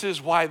this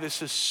is why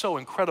this is so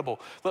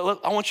incredible.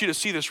 I want you to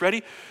see this.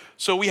 Ready?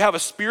 So we have a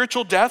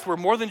spiritual death. We're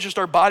more than just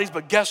our bodies,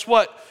 but guess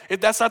what?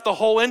 That's not the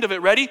whole end of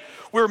it. Ready?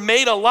 We're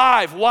made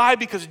alive. Why?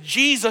 Because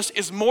Jesus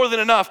is more than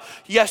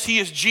enough. Yes, he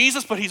is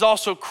Jesus, but he's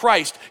also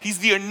Christ. He's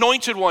the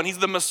anointed one. He's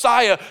the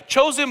Messiah,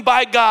 chosen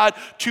by God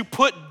to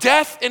put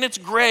death in its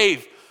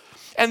grave.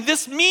 And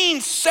this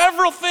means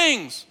several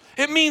things.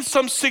 It means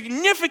some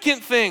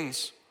significant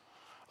things.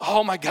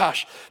 Oh my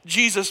gosh,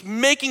 Jesus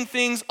making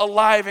things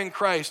alive in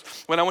Christ.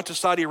 When I went to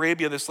Saudi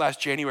Arabia this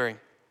last January,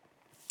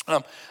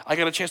 I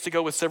got a chance to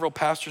go with several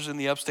pastors in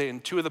the upstate,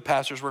 and 2 of the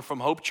pastors were from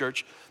Hope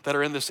Church that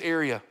are in this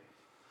area.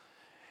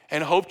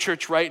 And Hope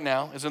Church right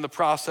now is in the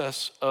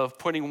process of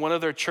putting one of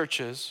their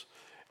churches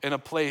in a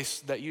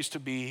place that used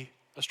to be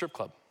a strip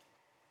club.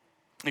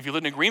 If you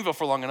lived in Greenville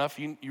for long enough,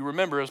 you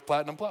remember it was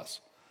Platinum Plus.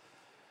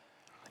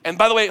 And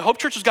by the way, Hope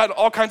Church has gotten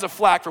all kinds of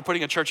flack for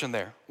putting a church in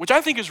there, which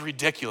I think is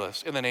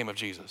ridiculous in the name of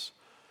Jesus.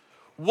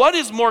 What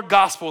is more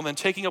gospel than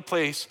taking a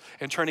place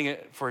and turning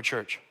it for a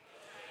church?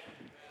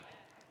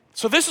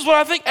 So this is what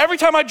I think. Every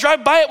time I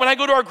drive by it, when I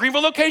go to our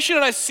Greenville location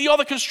and I see all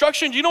the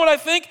construction, do you know what I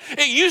think?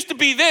 It used to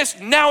be this,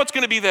 now it's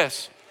gonna be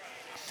this.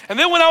 And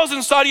then when I was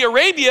in Saudi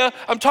Arabia,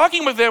 I'm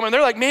talking with them and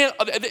they're like, man,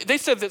 they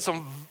said that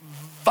some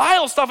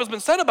vile stuff has been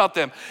said about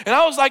them. And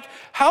I was like,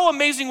 how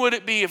amazing would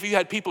it be if you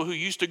had people who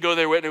used to go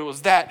there when it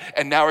was that,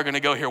 and now we're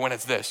gonna go here when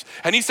it's this.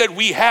 And he said,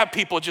 we have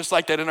people just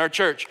like that in our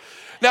church.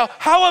 Now,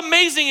 how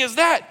amazing is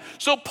that?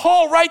 So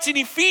Paul writes in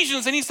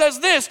Ephesians and he says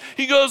this,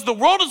 he goes, the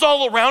world is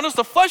all around us,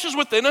 the flesh is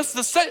within us,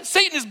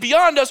 Satan is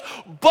beyond us,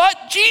 but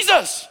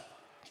Jesus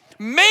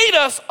made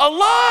us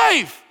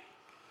alive.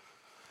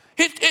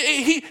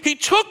 He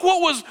took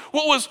what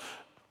was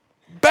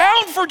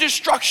bound for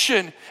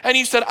destruction, and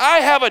he said, I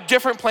have a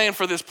different plan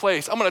for this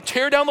place. I'm gonna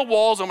tear down the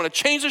walls, I'm gonna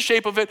change the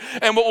shape of it,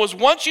 and what was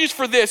once used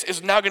for this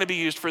is now gonna be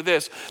used for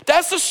this.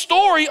 That's the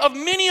story of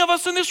many of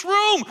us in this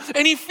room,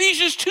 and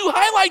Ephesians 2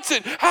 highlights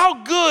it.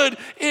 How good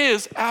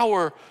is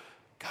our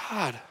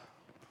God?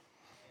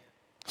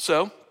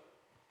 So,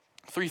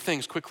 3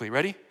 things quickly,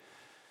 ready?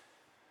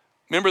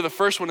 Remember, the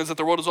first one is that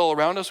the world is all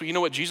around us. Well, you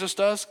know what Jesus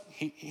does?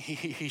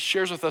 He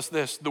shares with us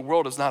this: the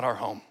world is not our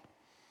home.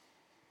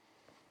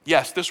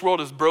 Yes, this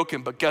world is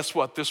broken, but guess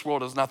what? This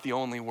world is not the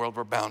only world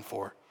we're bound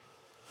for.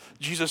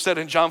 Jesus said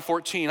in John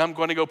 14, I'm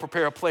going to go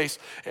prepare a place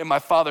in my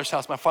Father's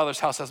house. My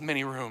Father's house has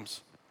many rooms.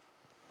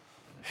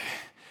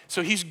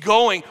 So he's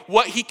going.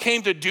 What he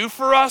came to do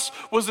for us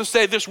was to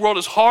say this world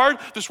is hard,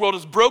 this world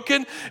is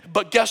broken,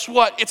 but guess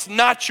what? It's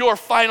not your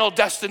final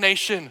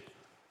destination.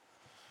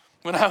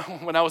 When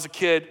I was a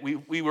kid,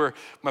 we were,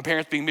 my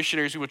parents being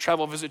missionaries, we would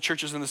travel visit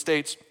churches in the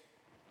States,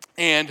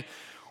 and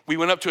we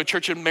went up to a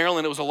church in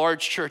Maryland. It was a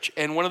large church,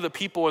 and one of the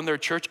people in their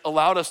church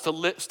allowed us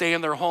to stay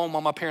in their home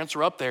while my parents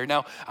were up there.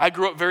 Now, I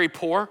grew up very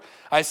poor.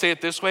 I say it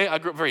this way, I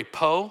grew up very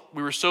po.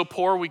 We were so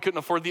poor we couldn't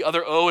afford the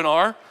other O and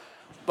R.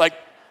 Like,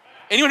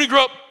 Anyone who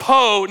grew up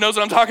po knows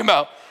what I'm talking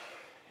about.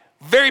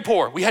 Very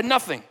poor. We had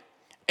nothing.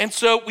 And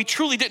so we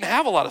truly didn't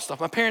have a lot of stuff.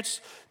 My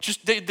parents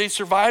just, they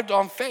survived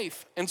on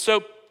faith. And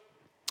so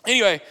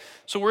anyway,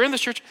 so we're in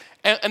this church,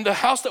 and the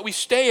house that we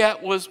stay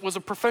at was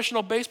a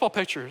professional baseball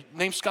pitcher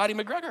named Scotty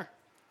McGregor.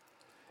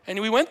 And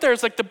we went there.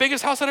 It's like the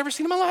biggest house I'd ever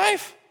seen in my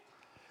life.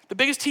 The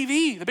biggest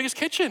TV, the biggest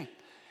kitchen.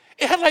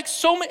 It had like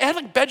it had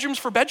like bedrooms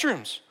for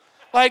bedrooms,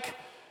 like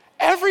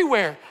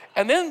everywhere.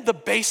 And then the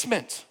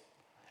basement,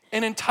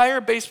 an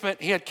entire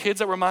basement. He had kids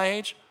that were my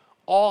age,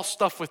 all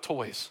stuffed with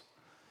toys.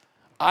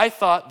 I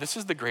thought, this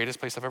is the greatest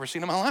place I've ever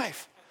seen in my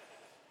life.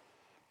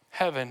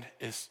 Heaven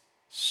is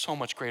so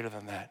much greater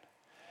than that.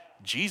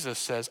 Jesus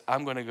says,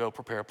 I'm going to go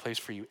prepare a place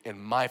for you. In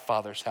my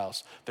Father's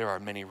house, there are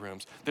many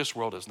rooms. This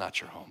world is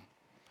not your home.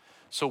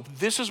 So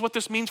this is what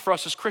this means for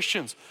us as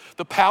Christians.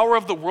 The power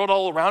of the world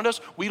all around us,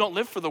 we don't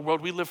live for the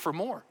world, we live for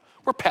more.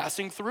 We're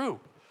passing through.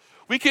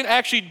 We can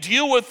actually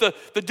deal with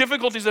the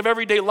difficulties of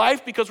everyday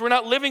life because we're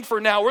not living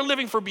for now, we're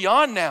living for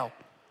beyond now.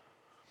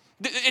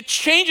 It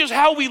changes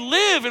how we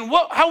live and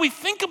how we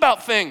think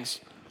about things.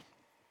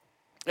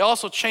 It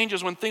also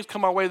changes when things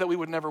come our way that we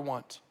would never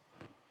want.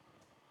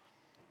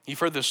 You've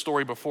heard this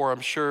story before,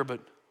 I'm sure, but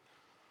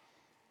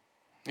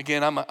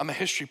again, I'm a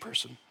history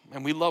person,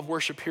 and we love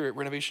worship here at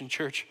Renovation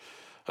Church.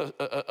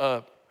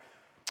 A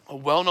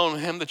well-known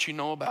hymn that you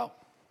know about.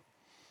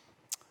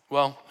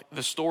 Well,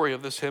 the story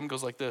of this hymn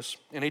goes like this.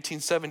 In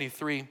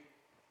 1873,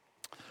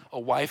 a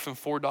wife and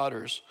 4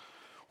 daughters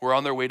were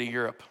on their way to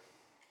Europe.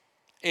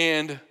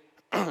 And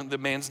the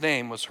man's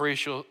name was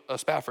Horatio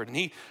Spafford, and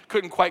he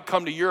couldn't quite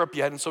come to Europe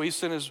yet, and so he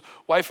sent his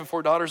wife and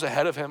 4 daughters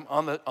ahead of him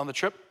on the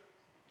trip.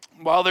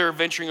 While they were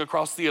venturing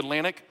across the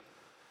Atlantic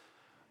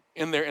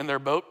in their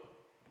boat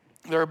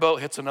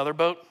hits another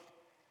boat,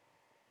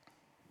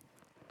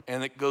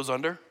 and it goes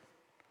under.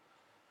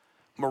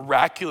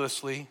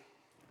 Miraculously,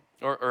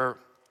 or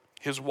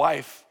his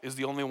wife is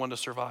the only one to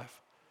survive.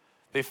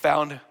 They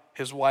found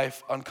his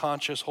wife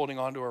unconscious, holding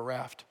onto a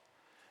raft.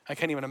 I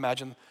can't even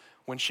imagine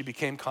when she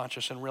became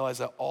conscious and realized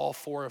that all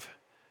 4 of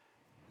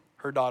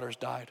her daughters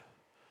died.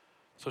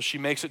 So she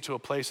makes it to a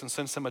place and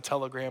sends them a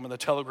telegram, and the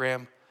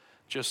telegram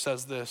just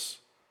says this: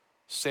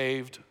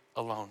 saved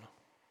alone.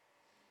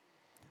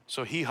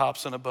 So he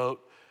hops in a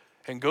boat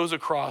and goes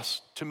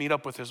across to meet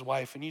up with his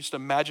wife, and you just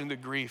imagine the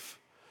grief.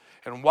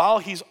 And while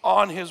he's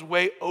on his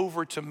way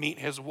over to meet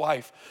his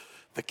wife,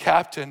 the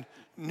captain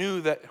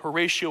knew that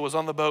Horatio was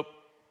on the boat,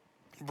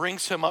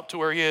 brings him up to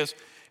where he is,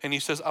 and he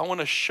says, I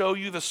want to show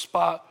you the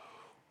spot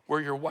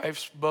where your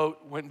wife's boat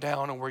went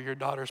down and where your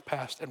daughters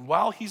passed. And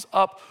while he's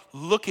up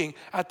looking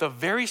at the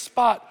very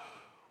spot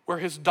where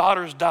his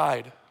daughters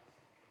died,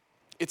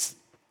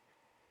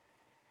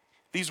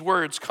 these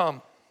words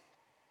come.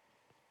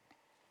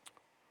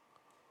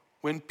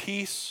 When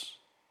peace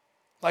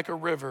like a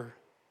river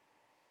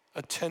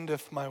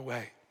attendeth my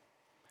way.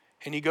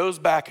 And he goes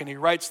back and he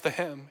writes the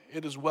hymn,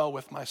 it is well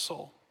with my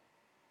soul.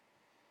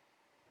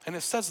 And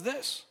it says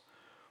this: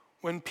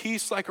 when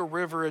peace like a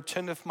river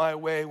attendeth my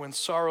way, when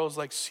sorrows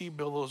like sea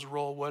billows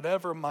roll,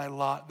 whatever my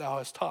lot thou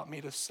hast taught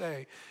me to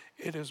say,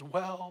 it is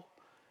well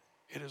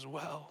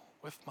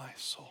with my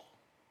soul.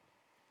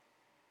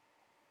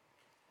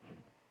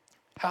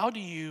 How do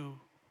you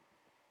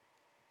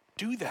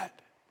do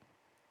that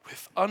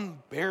with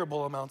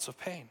unbearable amounts of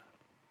pain?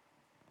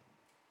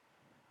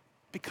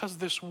 Because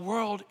this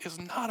world is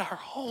not our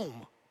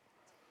home.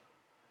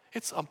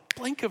 It's a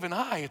blink of an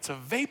eye, it's a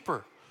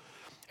vapor.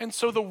 And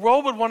so the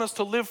world would want us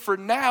to live for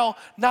now,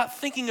 not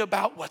thinking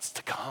about what's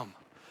to come.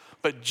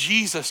 But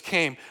Jesus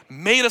came,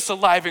 made us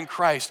alive in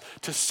Christ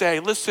to say,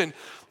 listen,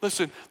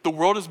 the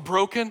world is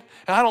broken,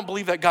 and I don't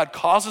believe that God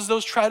causes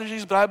those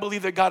tragedies, but I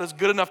believe that God is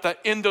good enough that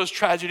in those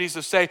tragedies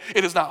to say,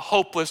 it is not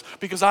hopeless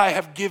because I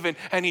have given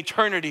an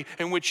eternity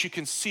in which you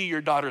can see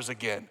your daughters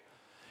again,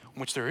 in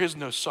which there is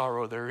no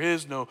sorrow, there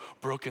is no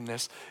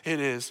brokenness.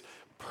 It is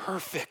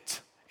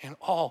perfect in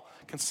all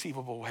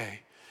conceivable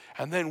way.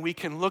 And then we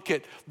can look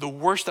at the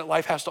worst that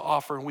life has to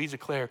offer and we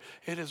declare,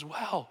 it is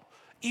well.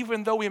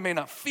 Even though we may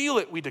not feel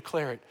it, we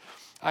declare it.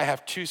 I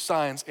have 2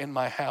 signs in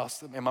my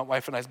house, in my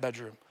wife and I's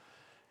bedroom.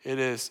 It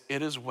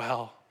is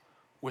well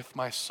with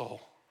my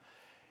soul.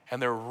 And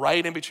they're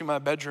right in between my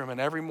bedroom, and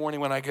every morning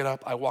when I get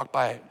up, I walk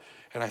by it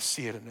and I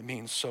see it, and it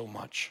means so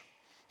much.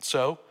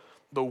 So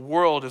the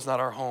world is not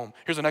our home.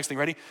 Here's the next thing,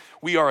 ready?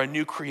 We are a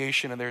new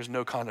creation and there is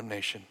no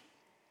condemnation.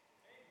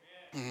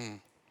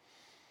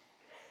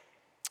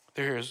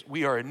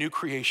 We are a new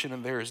creation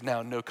and there is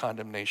now no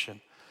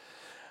condemnation.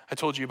 I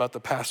told you about the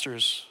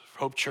pastors of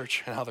Hope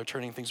Church and how they're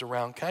turning things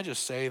around. Can I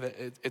just say that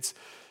it's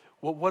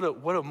what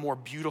a more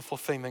beautiful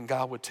thing than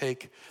God would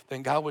take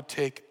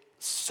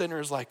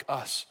sinners like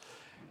us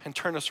and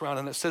turn us around.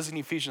 And it says in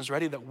Ephesians,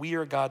 ready, that we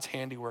are God's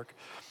handiwork.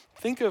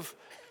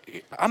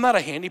 I'm not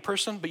a handy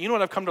person, but you know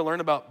what I've come to learn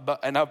about,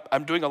 and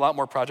I'm doing a lot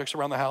more projects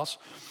around the house.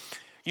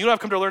 You know what I've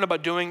come to learn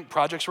about doing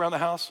projects around the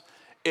house?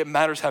 It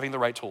matters having the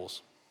right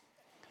tools.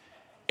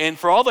 And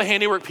for all the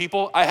handiwork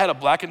people, I had a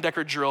Black &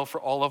 Decker drill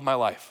for all of my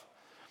life,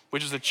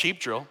 which is a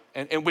cheap drill,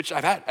 and which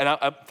I've had, and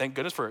I thank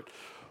goodness for it.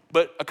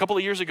 But a couple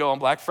of years ago on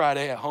Black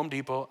Friday at Home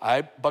Depot,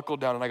 I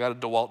buckled down and I got a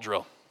DeWalt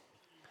drill.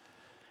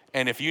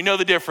 And if you know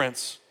the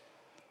difference,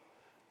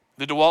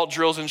 the DeWalt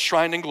drill's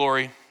enshrined in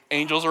glory.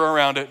 Angels are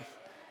around it.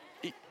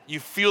 You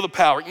feel the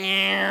power.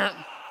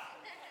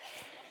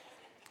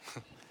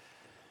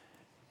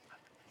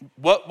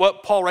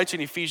 What Paul writes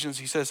in Ephesians,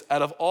 he says,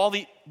 out of all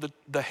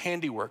the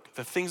handiwork,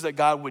 the things that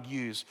God would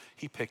use,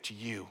 he picked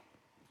you.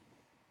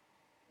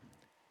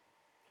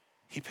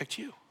 He picked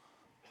you.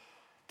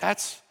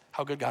 That's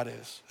how good God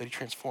is, that he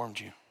transformed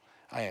you.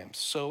 I am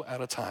so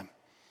out of time.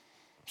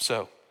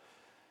 So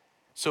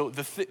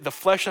the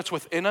flesh that's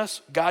within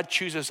us, God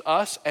chooses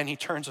us and he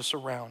turns us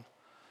around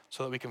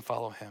so that we can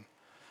follow him.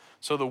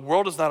 So the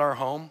world is not our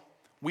home.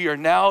 We are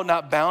now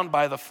not bound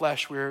by the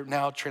flesh. We're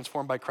now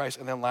transformed by Christ.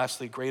 And then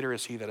lastly, greater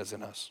is he that is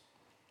in us.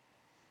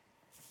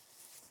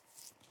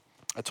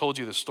 I told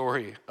you the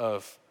story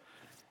of,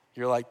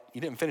 you're like,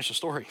 you didn't finish the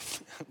story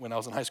when I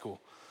was in high school.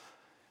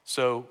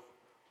 So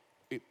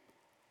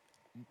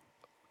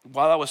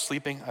while I was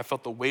sleeping, I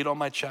felt the weight on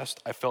my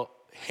chest. I felt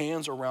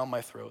hands around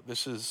my throat.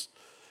 This is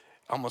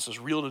almost as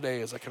real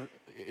today as I can.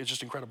 It's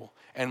just incredible.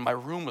 And my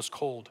room was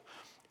cold.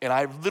 And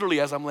I literally,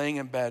 as I'm laying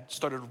in bed,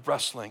 started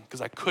wrestling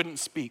because I couldn't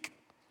speak.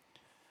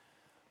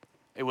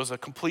 It was a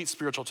complete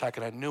spiritual attack,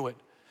 and I knew it.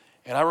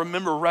 And I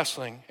remember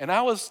wrestling, and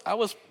I was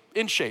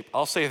in shape.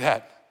 I'll say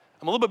that.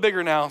 I'm a little bit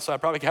bigger now, so I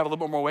probably have a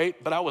little bit more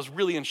weight, but I was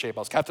really in shape.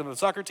 I was captain of the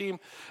soccer team.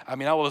 I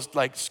mean, I was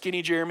like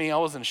skinny Jeremy. I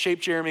was in shape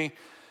Jeremy.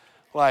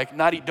 Like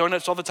not eat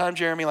donuts all the time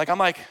Jeremy. Like I'm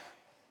like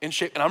in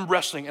shape, and I'm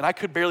wrestling, and I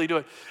could barely do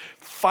it.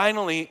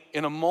 Finally,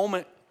 in a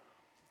moment,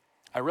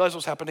 I realized what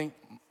was happening.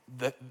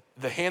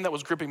 The hand that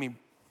was gripping me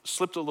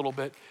slipped a little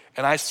bit,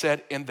 and I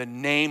said, in the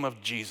name of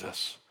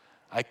Jesus,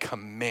 I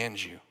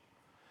command you.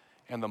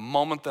 And the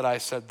moment that I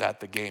said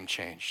that, the game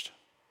changed.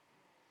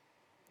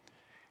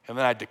 And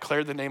then I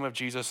declared the name of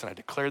Jesus, and I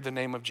declared the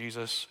name of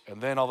Jesus,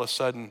 and then all of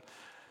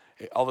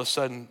a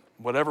sudden,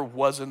 whatever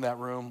was in that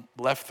room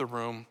left the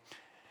room.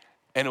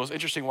 And it was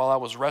interesting while I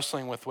was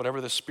wrestling with whatever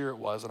the spirit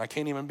was, and I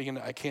can't even begin,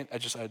 I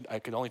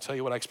could only tell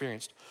you what I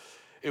experienced.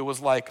 It was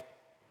like,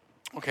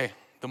 okay,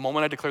 the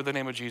moment I declared the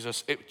name of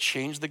Jesus, it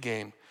changed the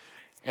game.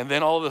 And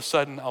then all of a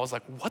sudden, I was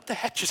like, what the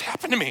heck just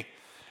happened to me?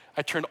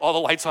 I turned all the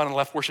lights on and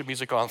left worship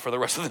music on for the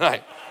rest of the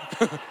night.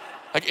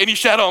 Like any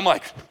shadow, I'm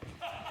like,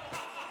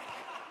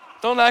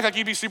 don't act like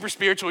you'd be super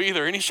spiritual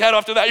either. Any shadow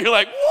after that, you're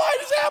like,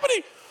 what is happening?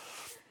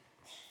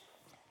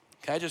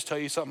 Can I just tell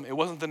you something? It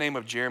wasn't the name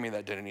of Jeremy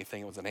that did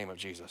anything. It was the name of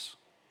Jesus.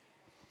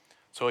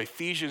 So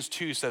Ephesians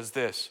 2 says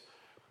this,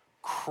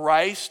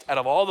 Christ, out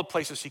of all the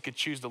places he could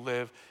choose to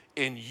live,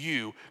 in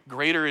you,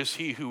 greater is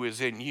he who is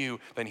in you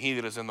than he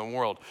that is in the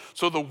world.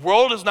 So the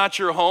world is not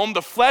your home.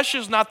 The flesh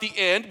is not the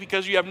end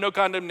because you have no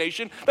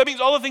condemnation. That means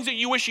all the things that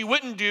you wish you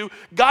wouldn't do,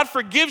 God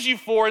forgives you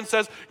for and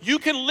says, you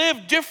can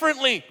live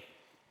differently.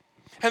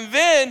 And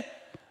then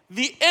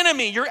the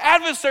enemy, your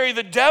adversary,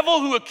 the devil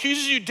who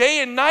accuses you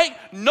day and night,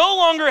 no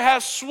longer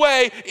has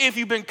sway if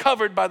you've been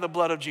covered by the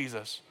blood of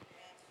Jesus.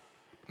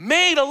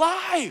 Made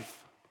alive.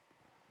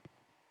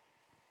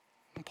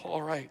 And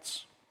Paul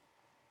writes,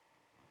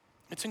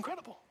 it's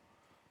incredible.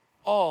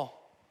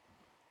 All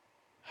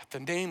at the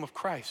name of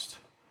Christ,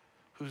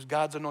 who's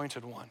God's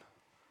anointed one,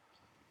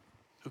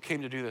 who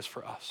came to do this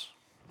for us.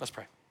 Let's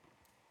pray.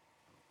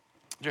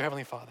 Dear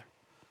Heavenly Father,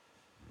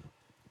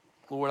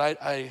 Lord,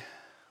 I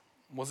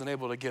wasn't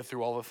able to get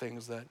through all the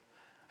things that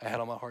I had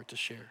on my heart to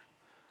share.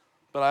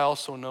 But I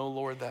also know,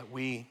 Lord, that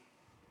we,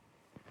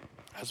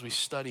 as we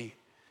study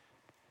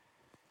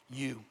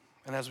you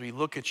and as we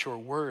look at your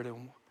word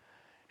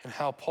and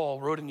how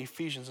Paul wrote in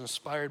Ephesians,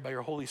 inspired by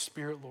your Holy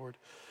Spirit, Lord,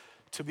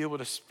 to be able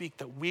to speak,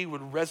 that we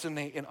would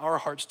resonate in our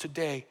hearts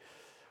today.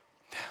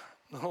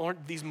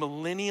 Lord, these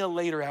millennia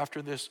later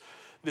after this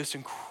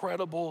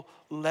incredible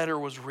letter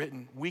was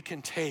written, we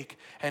can take,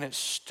 and it's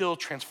still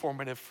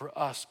transformative for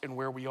us and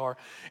where we are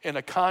in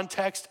a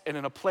context and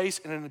in a place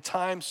and in a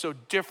time so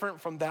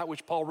different from that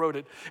which Paul wrote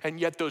it.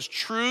 And yet those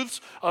truths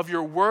of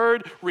your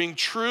word ring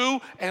true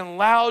and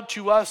loud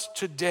to us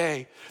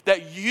today,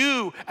 that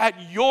you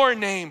at your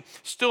name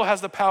still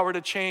has the power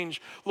to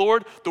change,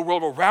 Lord, the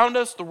world around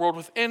us, the world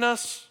within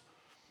us,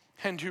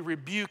 and to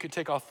rebuke and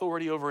take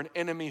authority over an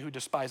enemy who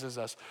despises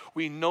us.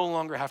 We no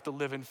longer have to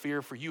live in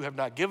fear, for you have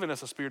not given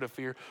us a spirit of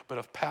fear, but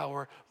of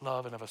power,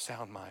 love, and of a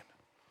sound mind.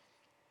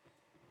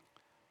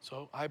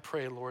 So I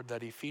pray, Lord,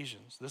 that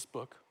Ephesians, this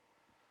book,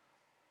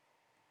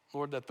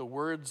 Lord, that the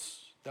words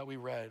that we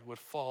read would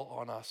fall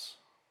on us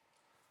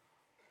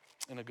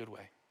in a good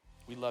way.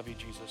 We love you,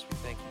 Jesus. We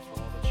thank you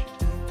for all that you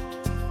do.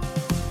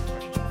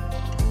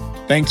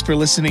 Thanks for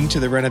listening to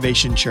the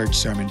Renovation Church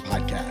Sermon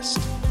Podcast.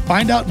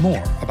 Find out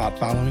more about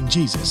following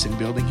Jesus and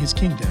building his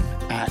kingdom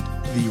at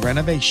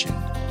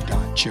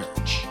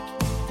therenovation.church.